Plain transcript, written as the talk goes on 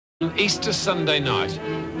Easter Sunday night.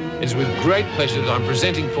 It is with great pleasure that I'm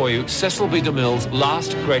presenting for you Cecil B. DeMille's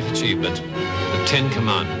last great achievement, The Ten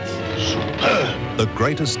Commandments. The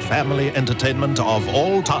greatest family entertainment of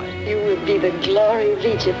all time. You will be the glory of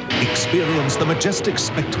Egypt. Experience the majestic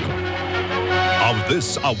spectacle of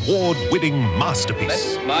this award-winning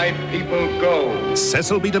masterpiece. Let my people go.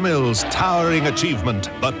 Cecil B. DeMille's towering achievement,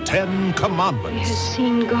 The Ten Commandments. He has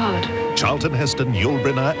seen God. Charlton Heston, Yul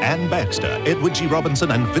Brynner, Anne Baxter, Edward G.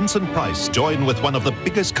 Robinson and Vincent Price join with one of the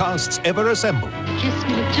biggest casts ever assembled. Kiss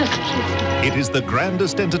me, just kiss me. It is the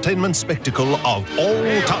grandest entertainment spectacle of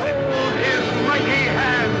all time.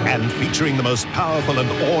 And featuring the most powerful and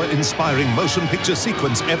awe-inspiring motion picture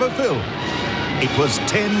sequence ever filmed. It was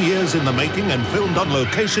 10 years in the making and filmed on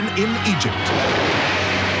location in Egypt.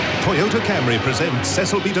 Toyota Camry presents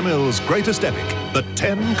Cecil B. DeMille's greatest epic, The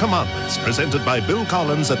Ten Commandments, presented by Bill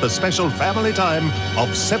Collins at the special family time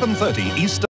of 7:30 Eastern.